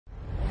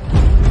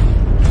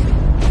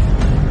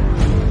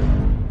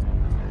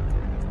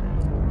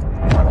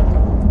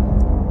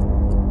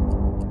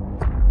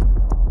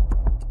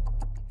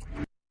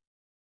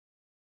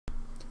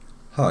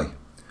Hi,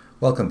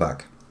 welcome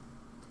back.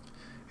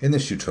 In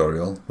this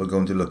tutorial we're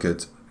going to look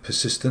at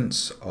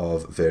persistence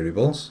of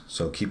variables,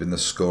 so keeping the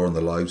score on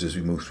the lives as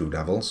we move through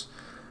levels.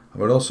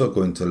 And we're also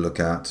going to look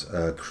at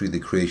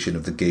the creation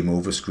of the game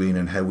over screen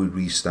and how we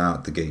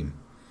restart the game.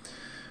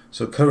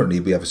 So currently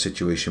we have a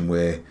situation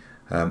where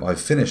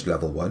I've finished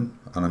level 1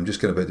 and I'm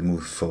just going to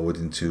move forward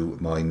into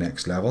my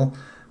next level,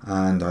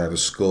 and I have a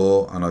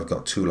score and I've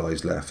got 2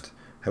 lives left.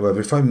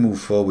 However, if I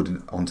move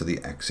forward onto the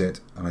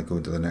exit and I go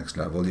into the next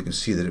level, you can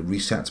see that it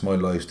resets my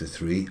lives to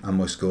 3 and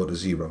my score to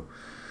 0.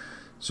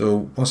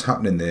 So what's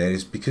happening there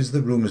is, because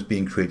the room is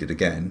being created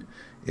again,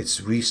 it's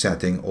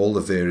resetting all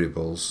the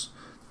variables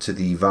to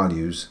the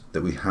values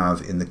that we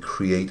have in the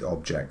create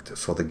object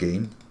for the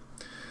game.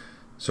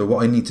 So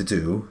what I need to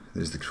do,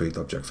 there's the create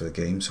object for the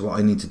game, so what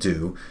I need to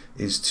do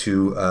is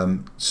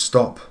to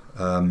stop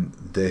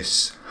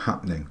this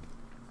happening.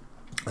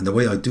 And the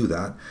way I do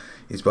that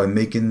is by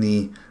making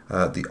the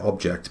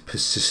object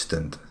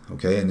persistent.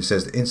 Okay, and it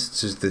says the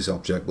instances of this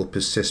object will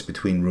persist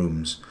between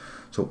rooms.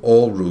 So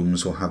all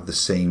rooms will have the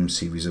same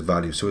series of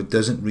values, so it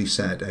doesn't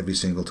reset every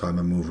single time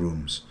I move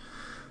rooms.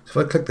 So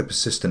if I click the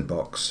persistent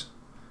box,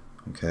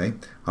 okay, and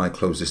I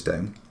close this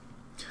down,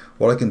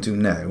 what I can do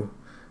now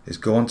is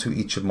go onto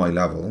each of my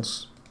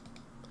levels,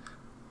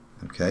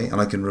 okay,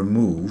 and I can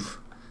remove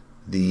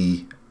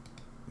the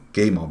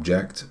game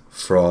object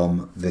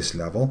from this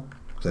level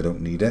because I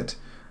don't need it.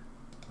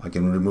 I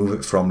can remove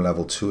it from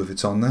level 2 if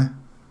it's on there,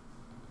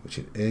 which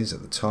it is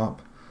at the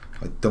top.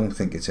 I don't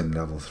think it's in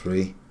level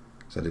 3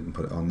 because I didn't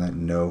put it on there,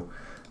 no.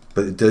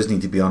 But it does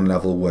need to be on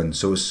level 1.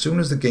 So as soon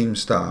as the game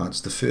starts,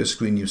 the first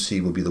screen you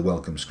see will be the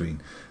welcome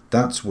screen.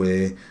 That's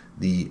where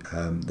the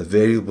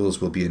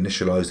variables will be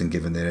initialized and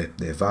given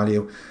their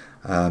value,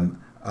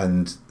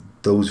 and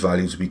those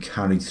values will be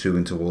carried through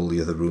into all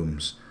the other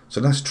rooms. So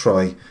let's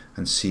try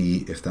and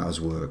see if that has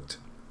worked.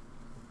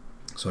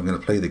 So I'm going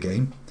to play the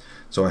game.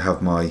 So I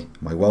have my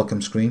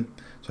welcome screen,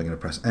 so I'm going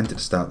to press enter to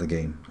start the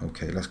game.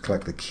 Okay, let's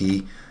collect the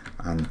key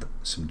and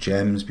some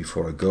gems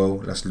before I go.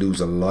 Let's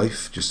lose a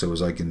life just so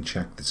as I can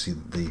check to see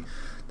that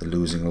the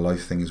losing a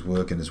life thing is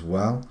working as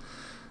well.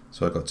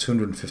 So I've got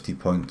 250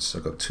 points,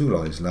 I've got 2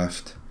 lives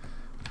left.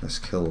 Let's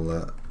kill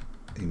a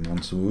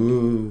monster.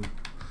 Ooh,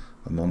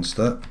 a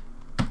monster.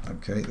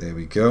 Okay, there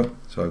we go.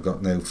 So I've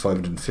got now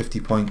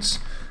 550 points,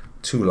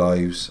 2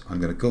 lives.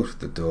 I'm going to go to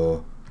the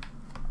door,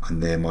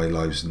 and there my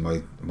lives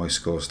and my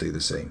score stay the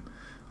same.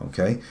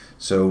 Okay,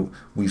 so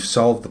we've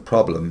solved the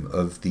problem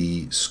of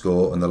the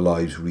score and the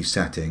lives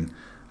resetting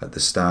at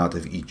the start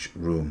of each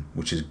room,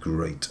 which is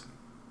great.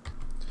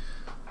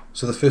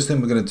 So the first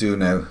thing we're going to do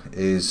now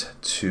is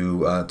to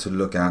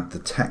look at the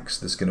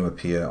text that's going to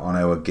appear on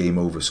our game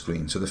over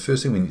screen. So the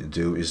first thing we need to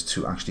do is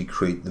to actually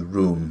create the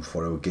room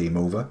for our game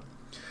over.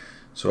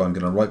 So I'm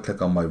going to right click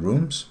on my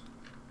rooms.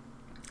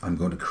 I'm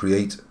going to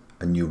create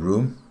a new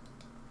room,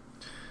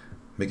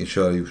 making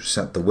sure you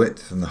set the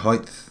width and the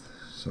height.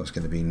 So it's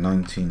going to be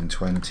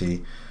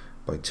 1920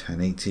 by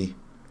 1080.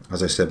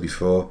 As I said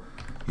before,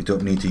 you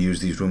don't need to use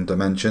these room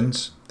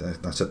dimensions.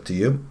 That's up to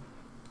you.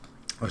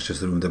 That's just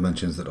the room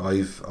dimensions that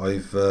I've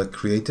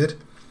created.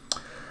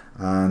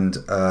 And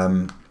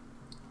I'm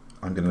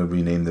going to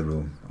rename the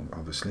room.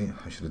 Obviously,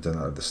 I should have done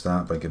that at the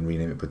start, but I can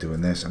rename it by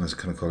doing this. And I'm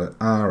just going to call it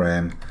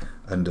RM_game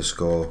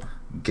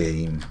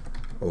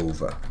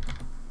over.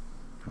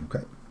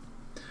 Okay,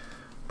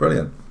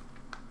 brilliant.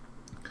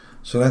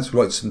 So let's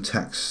write some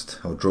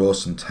text or draw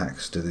some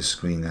text to this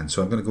screen then.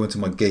 So I'm going to go into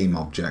my game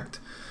object.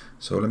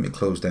 So let me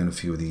close down a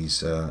few of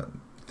these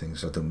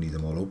things. I don't need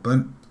them all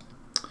open.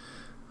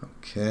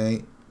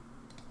 Okay,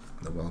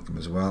 the welcome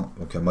as well.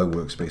 Okay, my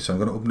workspace. So I'm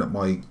going to open up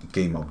my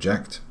game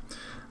object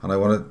and I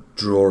want to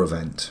draw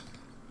event.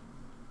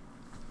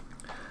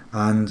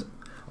 And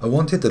I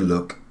want it to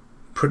look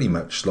pretty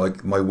much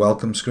like my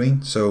welcome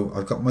screen. So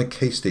I've got my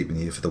case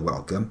statement here for the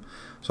welcome.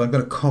 So I'm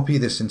going to copy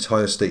this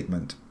entire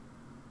statement.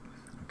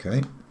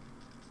 Okay,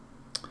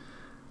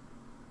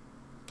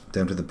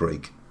 down to the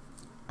break,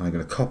 and I'm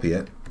going to copy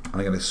it, and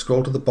I'm going to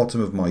scroll to the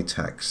bottom of my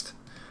text,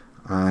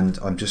 and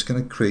I'm just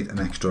going to create an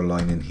extra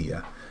line in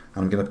here,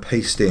 and I'm going to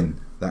paste in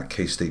that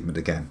case statement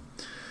again.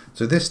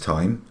 So this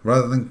time,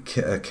 rather than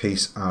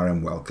case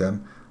RM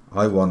welcome,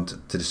 I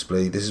want to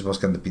display, this is what's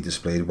going to be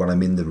displayed when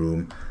I'm in the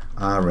room,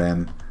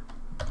 RM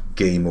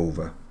game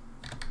over.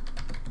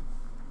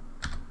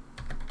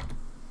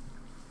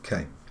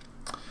 Okay.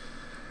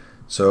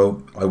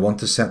 So I want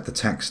to set the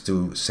text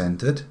to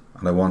centered,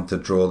 and I want to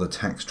draw the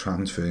text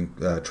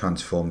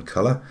transformed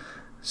color.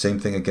 Same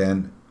thing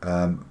again,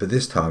 but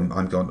this time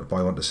I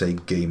want to say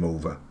game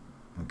over.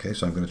 Okay,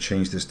 so I'm going to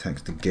change this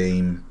text to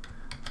game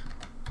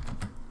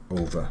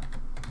over,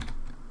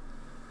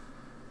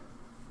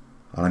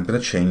 and I'm going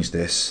to change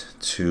this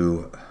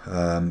to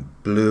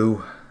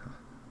blue.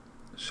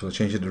 Shall I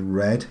change it to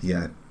red?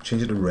 Yeah,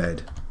 change it to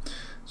red.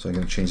 So I'm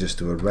going to change this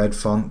to a red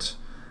font,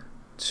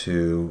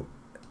 to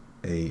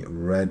a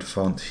red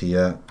font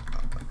here.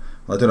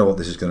 I don't know what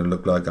this is going to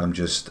look like. I'm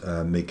just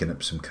making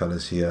up some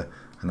colors here,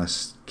 and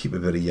let's keep a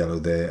bit of yellow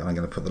there, and I'm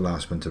going to put the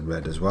last one to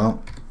red as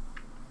well.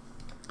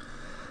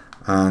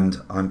 and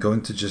I'm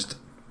going to just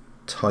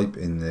type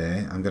in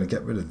there. I'm going to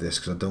get rid of this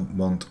because I don't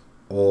want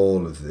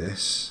all of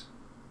this.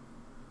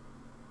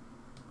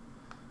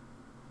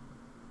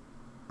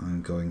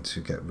 I'm going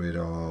to get rid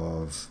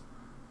of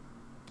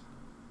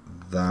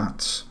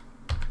that,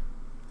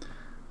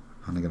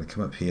 and I'm going to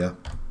come up here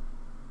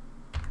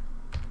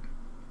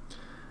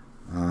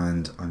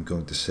and I'm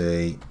going to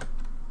say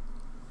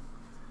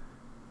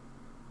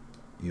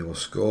your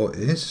score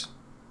is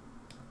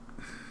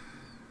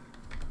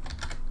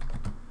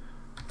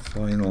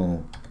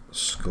final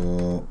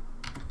score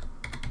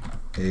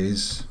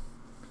is,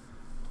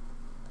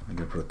 I'm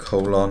going to put a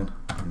colon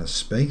and a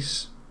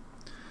space,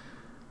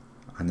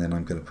 and then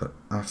I'm going to put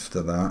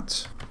after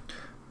that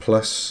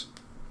plus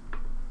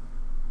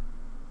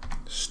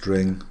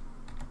string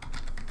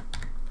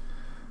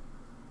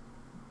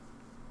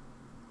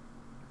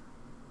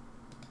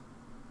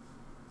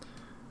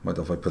might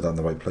have if I put that in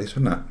the right place,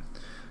 wouldn't it?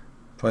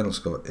 Final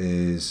score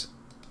is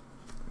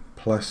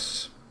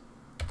plus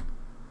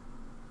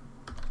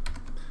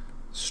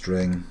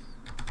string,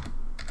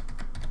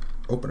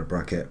 open a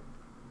bracket,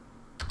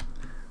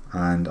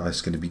 and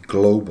it's going to be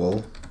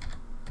global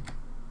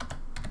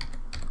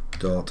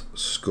dot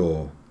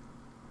score.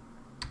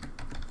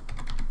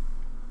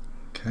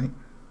 Okay,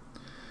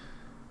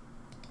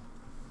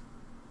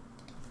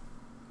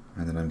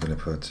 and then I'm going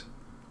to put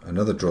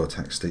another draw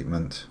text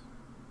statement,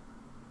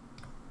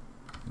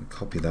 and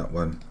copy that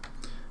one,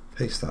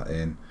 paste that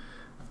in,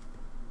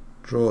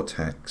 draw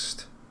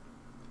text.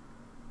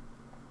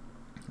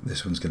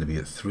 This one's going to be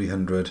at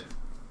 300.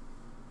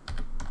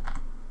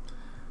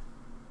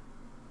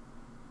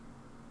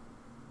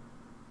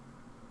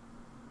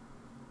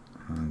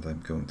 And I'm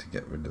going to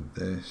get rid of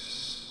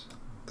this.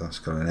 That's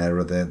got an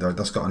error there.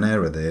 That's got an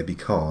error there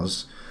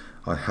because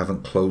I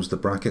haven't closed the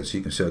bracket. So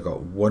you can see I've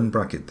got one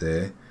bracket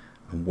there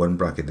and one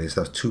bracket there.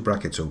 So that's two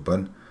brackets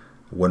open,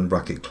 one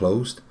bracket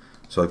closed.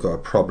 So I've got a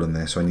problem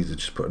there. So I need to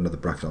just put another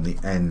bracket on the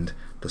end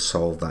to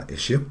solve that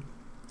issue.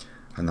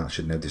 And that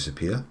should now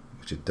disappear,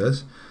 which it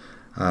does.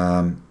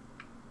 Then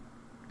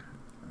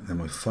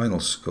my final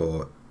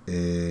score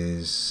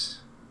is,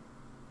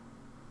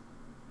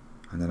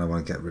 and then I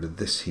want to get rid of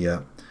this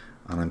here,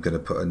 and I'm going to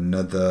put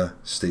another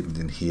statement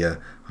in here.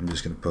 I'm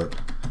just going to put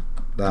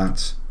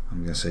that,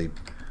 I'm going to say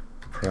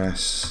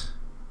press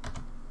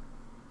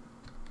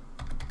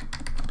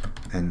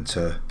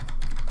enter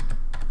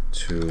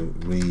to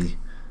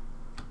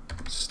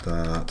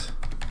restart,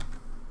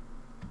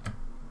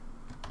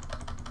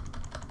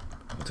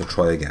 or to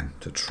try again,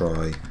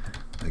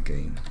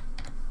 again.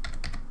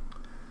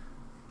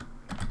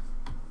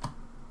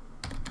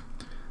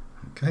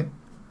 Okay,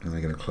 and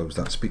I'm going to close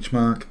that speech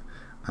mark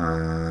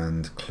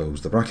and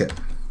close the bracket.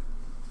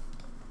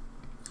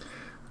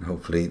 And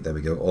hopefully, there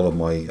we go, all of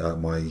my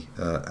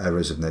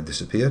errors have now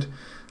disappeared.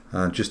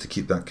 Just to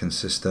keep that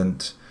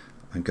consistent,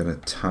 I'm going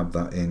to tab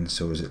that in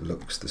so as it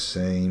looks the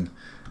same.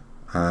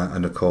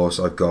 And of course,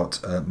 I've got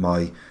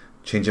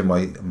changing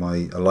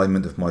my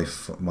alignment of my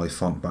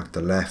font back to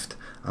left,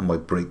 and my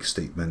break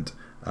statement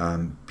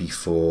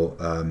before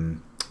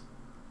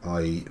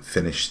I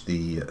finish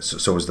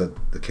so as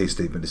the case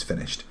statement is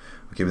finished.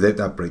 Okay, without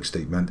that break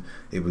statement,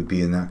 it would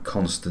be in that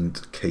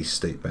constant case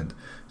statement.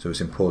 So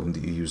it's important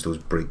that you use those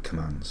break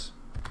commands.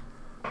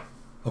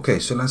 Okay,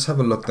 so let's have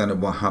a look then at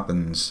what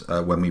happens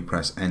when we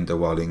press enter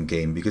while in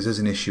game, because there's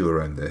an issue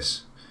around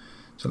this.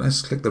 So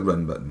let's click the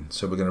run button.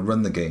 So we're going to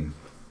run the game.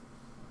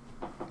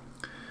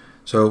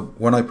 So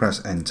when I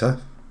press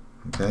enter,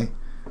 okay,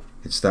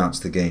 it starts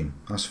the game.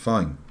 That's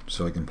fine.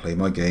 So I can play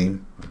my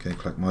game, okay,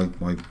 collect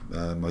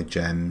my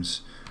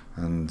gems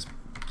and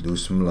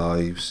lose some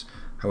lives.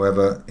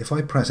 However, if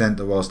I press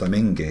enter whilst I'm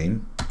in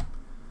game,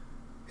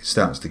 it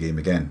starts the game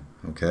again,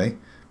 okay,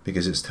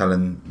 because it's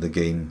telling the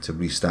game to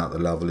restart the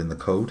level in the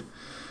code.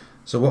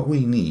 So what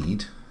we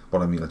need,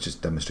 let's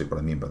just demonstrate what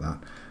I mean by that.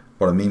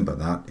 What I mean by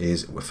that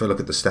is, if I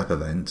look at the step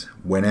event,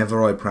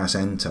 whenever I press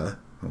enter,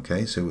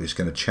 okay, so it's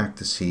going to check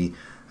to see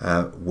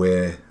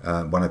when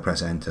I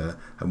press enter,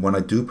 and when I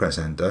do press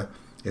enter,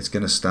 it's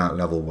going to start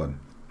level 1.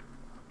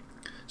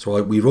 So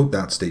we wrote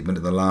that statement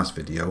in the last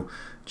video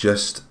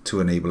just to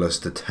enable us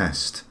to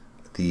test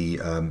the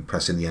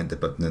pressing the enter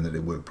button and that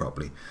it worked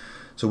properly.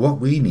 So what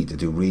we need to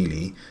do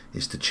really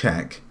is to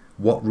check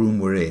what room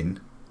we're in,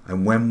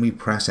 and when we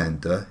press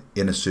enter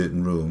in a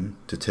certain room,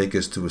 to take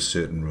us to a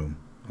certain room.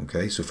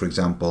 Okay, so for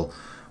example,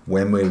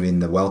 when we're in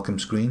the welcome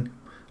screen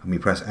and we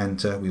press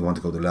enter, we want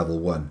to go to level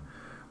 1.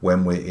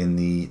 When we're in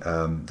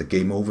the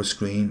game over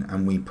screen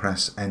and we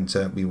press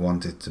enter, we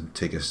want it to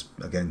take us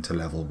again to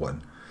level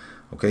 1.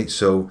 Okay,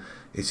 so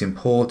it's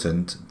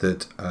important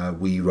that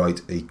we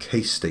write a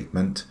case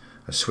statement,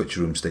 a switch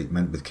room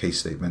statement with case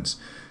statements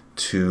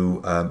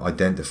to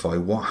identify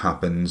what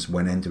happens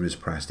when enter is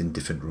pressed in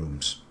different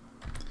rooms.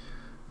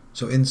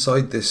 So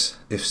inside this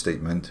if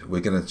statement, we're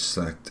going to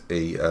select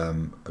we're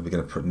going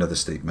to put another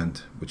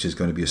statement, which is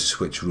going to be a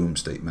switch room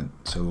statement.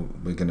 So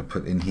we're going to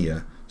put in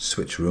here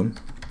switch room.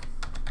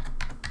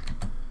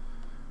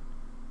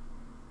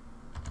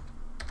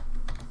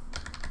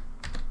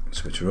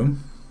 Switch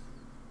room.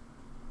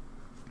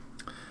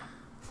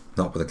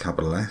 not with a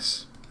capital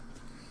S,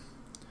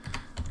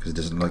 because it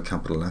doesn't like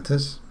capital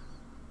letters.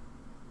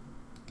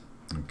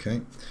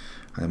 Okay,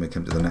 and then we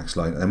come to the next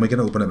line, and then we're going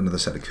to open up another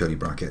set of curly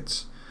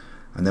brackets,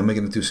 and then we're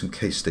going to do some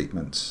case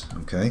statements.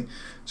 Okay,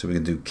 so we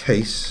can do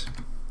case.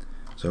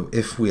 So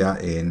if we are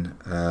in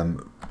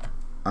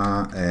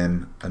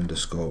RM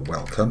underscore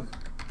welcome,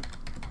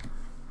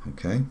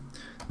 okay,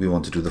 we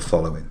want to do the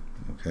following.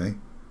 Okay,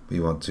 we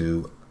want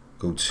to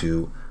go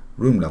to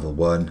room level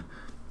 1,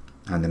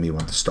 and then we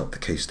want to stop the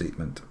case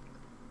statement.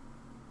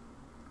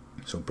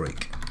 So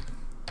break.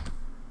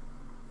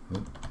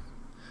 Oh,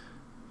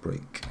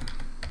 break.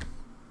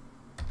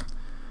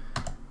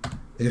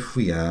 If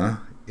we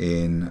are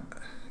in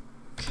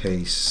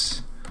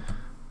case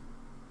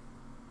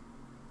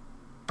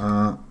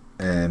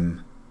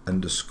RM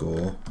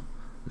underscore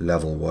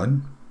level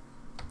 1,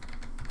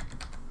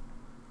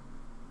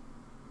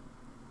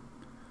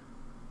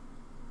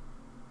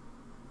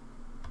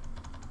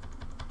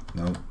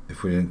 no,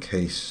 if we're in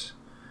case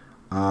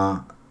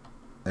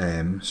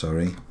RM,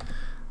 sorry,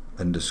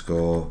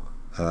 underscore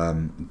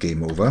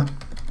game over,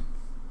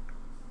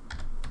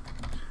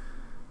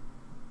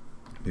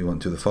 we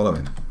want to do the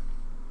following.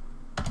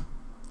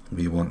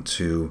 We want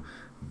to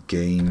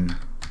game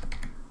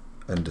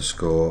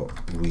underscore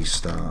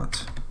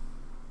restart.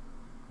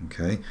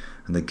 Okay,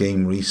 and the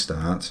game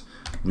restart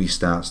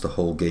restarts the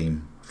whole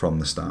game from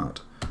the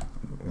start.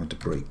 We want to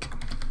break.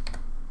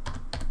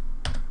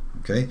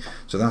 Okay,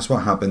 so that's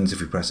what happens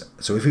if we press.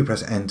 So if we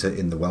press enter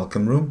in the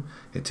welcome room,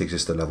 it takes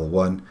us to level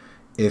 1.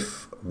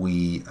 If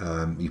we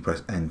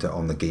press enter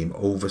on the game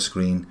over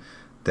screen,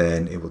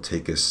 then it will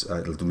take us.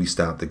 It'll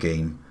restart the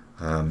game.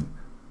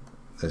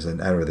 There's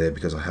an error there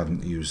because I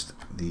haven't used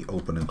the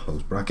open and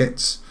close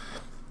brackets.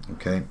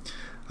 Okay,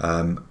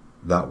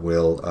 that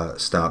will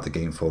start the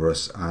game for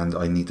us, and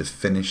I need to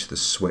finish the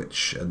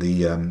switch,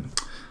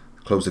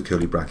 close the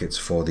curly brackets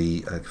for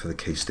the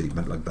case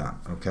statement like that.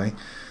 Okay,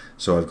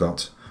 so I've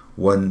got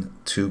 1,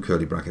 2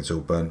 curly brackets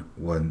open,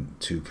 1,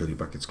 2 curly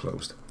brackets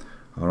closed.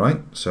 All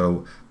right,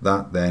 so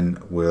that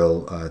then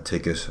will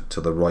take us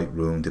to the right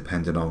room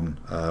depending on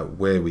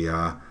where we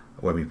are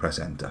when we press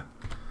enter.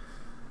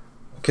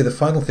 Okay, the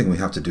final thing we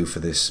have to do for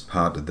this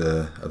part of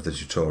the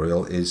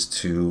tutorial is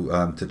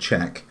to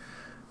check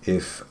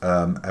if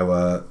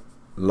our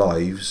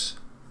lives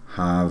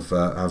have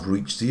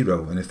reached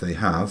 0, and if they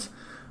have,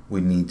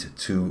 we need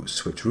to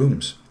switch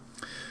rooms.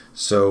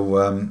 So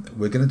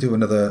we're going to do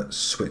another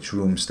switch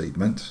room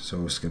statement.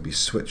 So it's going to be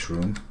switch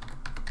room.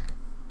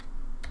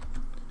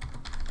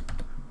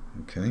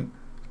 Okay,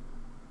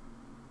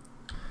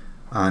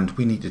 and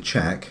we need to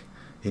check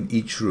in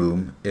each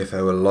room if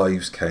our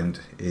lives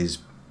count is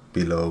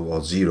below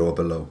or 0 or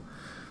below.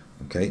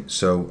 Okay,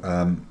 so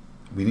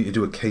we need to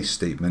do a case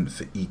statement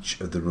for each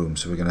of the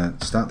rooms. So we're going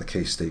to start the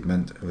case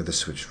statement with the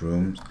switch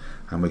rooms,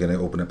 and we're going to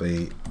open up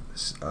a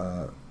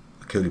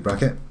curly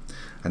bracket,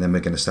 and then we're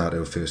going to start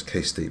our first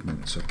case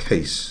statement. So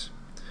case,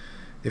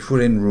 if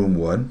we're in room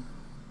 1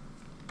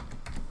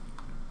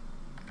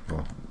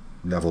 or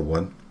level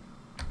 1,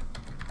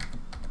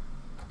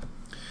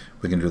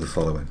 we're going to do the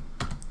following.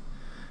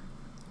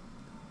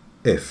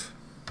 If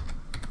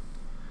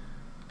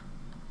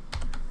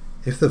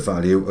the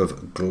value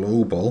of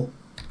global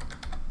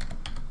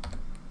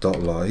dot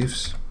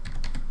lives,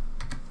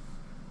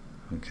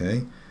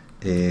 okay,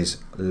 is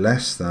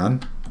less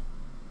than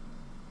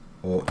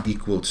or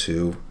equal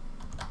to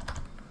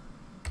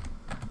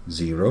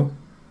 0,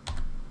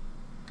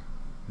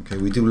 okay,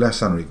 we do less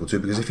than or equal to,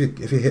 because if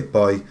you're hit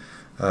by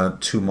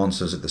 2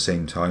 monsters at the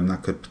same time,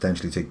 that could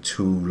potentially take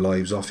 2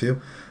 lives off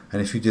you,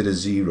 and if you did a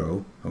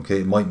 0, okay,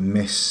 it might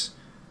miss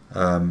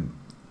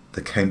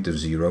the count of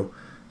 0.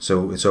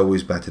 So it's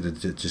always better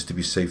to just to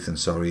be safe than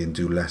sorry and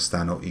do less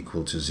than or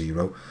equal to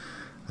 0.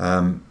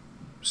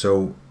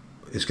 So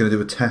it's going to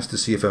do a test to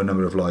see if our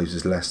number of lives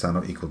is less than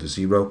or equal to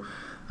 0,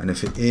 and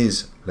if it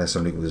is less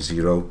than or equal to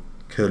 0,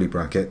 curly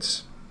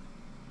brackets.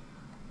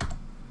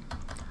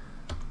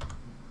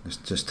 Let's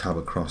just tab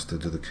across to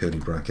do the curly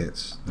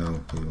brackets.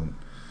 No, we won't.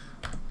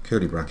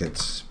 Curly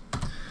brackets.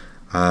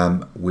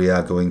 We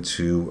are going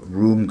to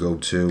room go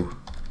to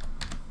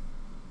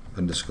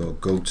underscore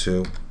go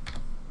to,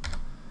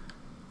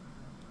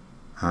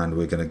 and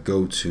we're going to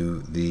go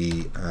to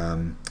the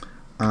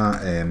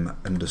RM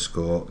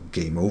underscore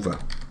game over.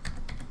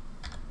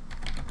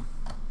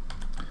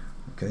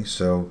 Okay,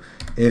 so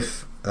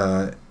if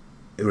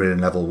we're in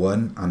level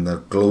 1 and the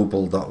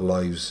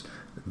global.lives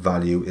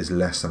value is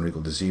less than or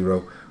equal to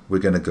 0, we're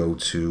going to go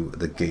to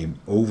the game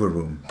over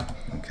room.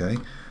 Okay,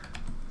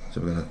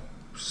 so we're going to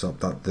stop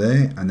that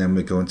there, and then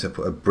we're going to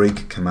put a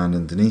break command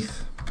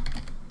underneath.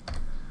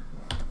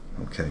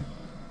 Okay,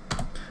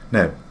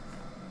 now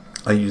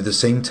I use the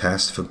same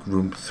test for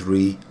room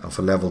 3, or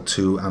for level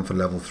 2 and for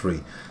level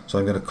 3. So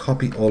I'm going to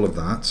copy all of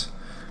that,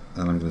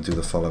 and I'm going to do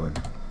the following.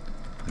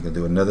 I'm going to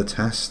do another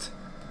test,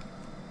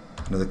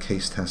 another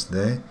case test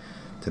there,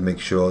 to make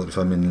sure that if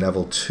I'm in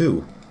level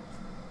 2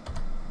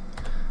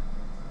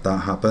 that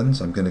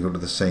happens. I'm going to go to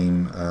the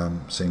same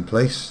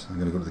place. I'm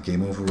going to go to the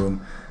game over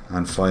room,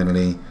 and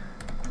finally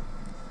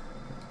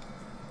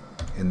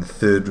in the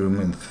third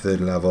room, in the third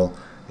level,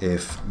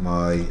 if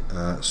my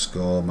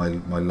score,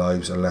 my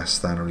lives are less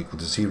than or equal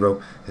to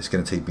 0, it's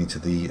going to take me to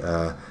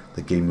the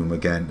game room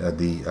again,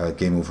 the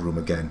game over room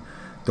again.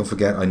 Don't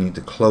forget, I need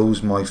to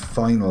close my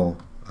final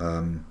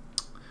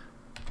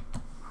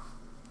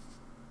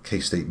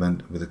case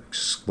statement with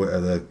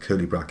the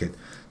curly bracket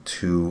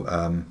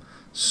to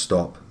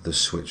stop the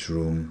switch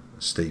room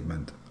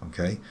statement.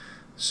 Okay,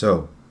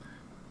 so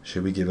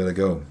should we give it a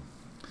go?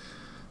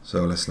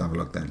 So let's have a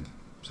look then.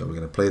 So we're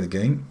going to play the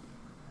game.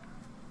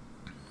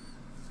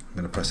 I'm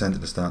going to press enter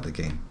to start the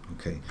game.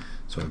 Okay,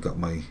 so I've got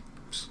my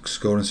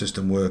scoring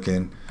system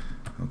working.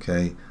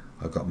 Okay,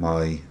 I've got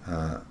my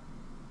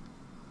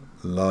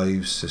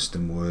live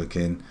system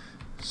working,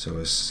 so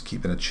it's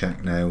keeping a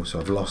check now. So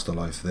I've lost a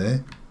life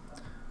there.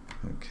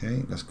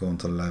 Okay, let's go on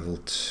to level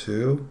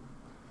 2.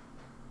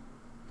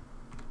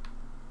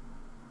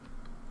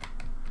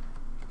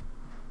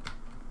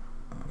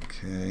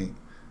 Okay,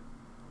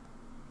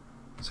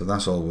 so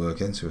that's all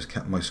working. So it's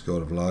kept my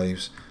score of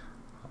lives.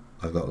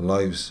 I've got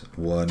lives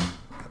 1.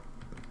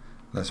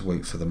 Let's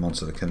wait for the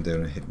monster to come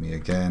down and hit me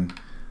again,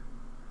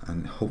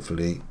 and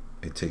hopefully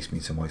it takes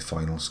me to my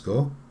final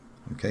score.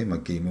 Okay, my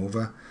game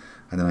over,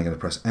 and then I'm going to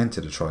press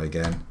enter to try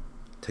again.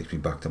 It takes me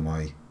back to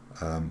my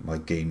my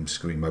game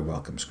screen, my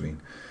welcome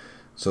screen.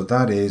 So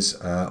that is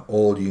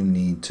all you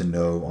need to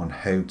know on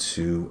how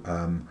to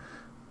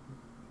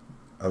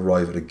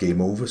arrive at a game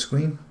over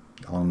screen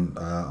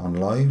on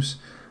lives.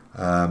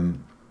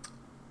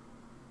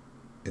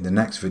 In the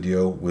next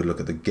video we'll look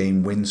at the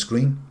game win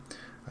screen,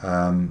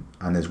 and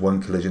there's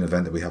one collision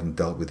event that we haven't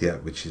dealt with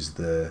yet, which is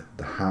the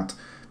hat,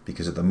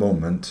 because at the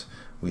moment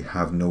we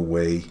have no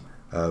way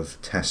of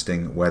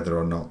testing whether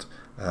or not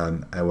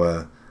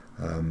our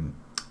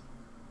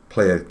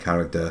player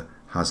character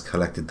has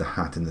collected the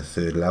hat in the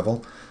 3rd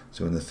level.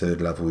 So in the 3rd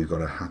level we've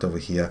got a hat over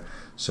here,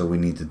 so we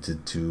needed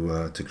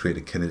to create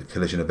a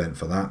collision event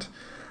for that,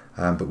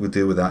 but we'll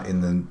deal with that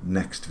in the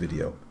next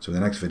video. So in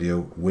the next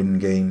video, win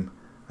game,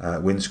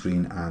 win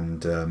screen,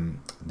 and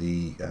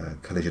the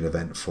collision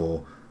event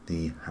for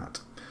the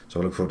hat.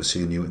 So I look forward to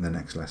seeing you in the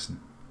next lesson.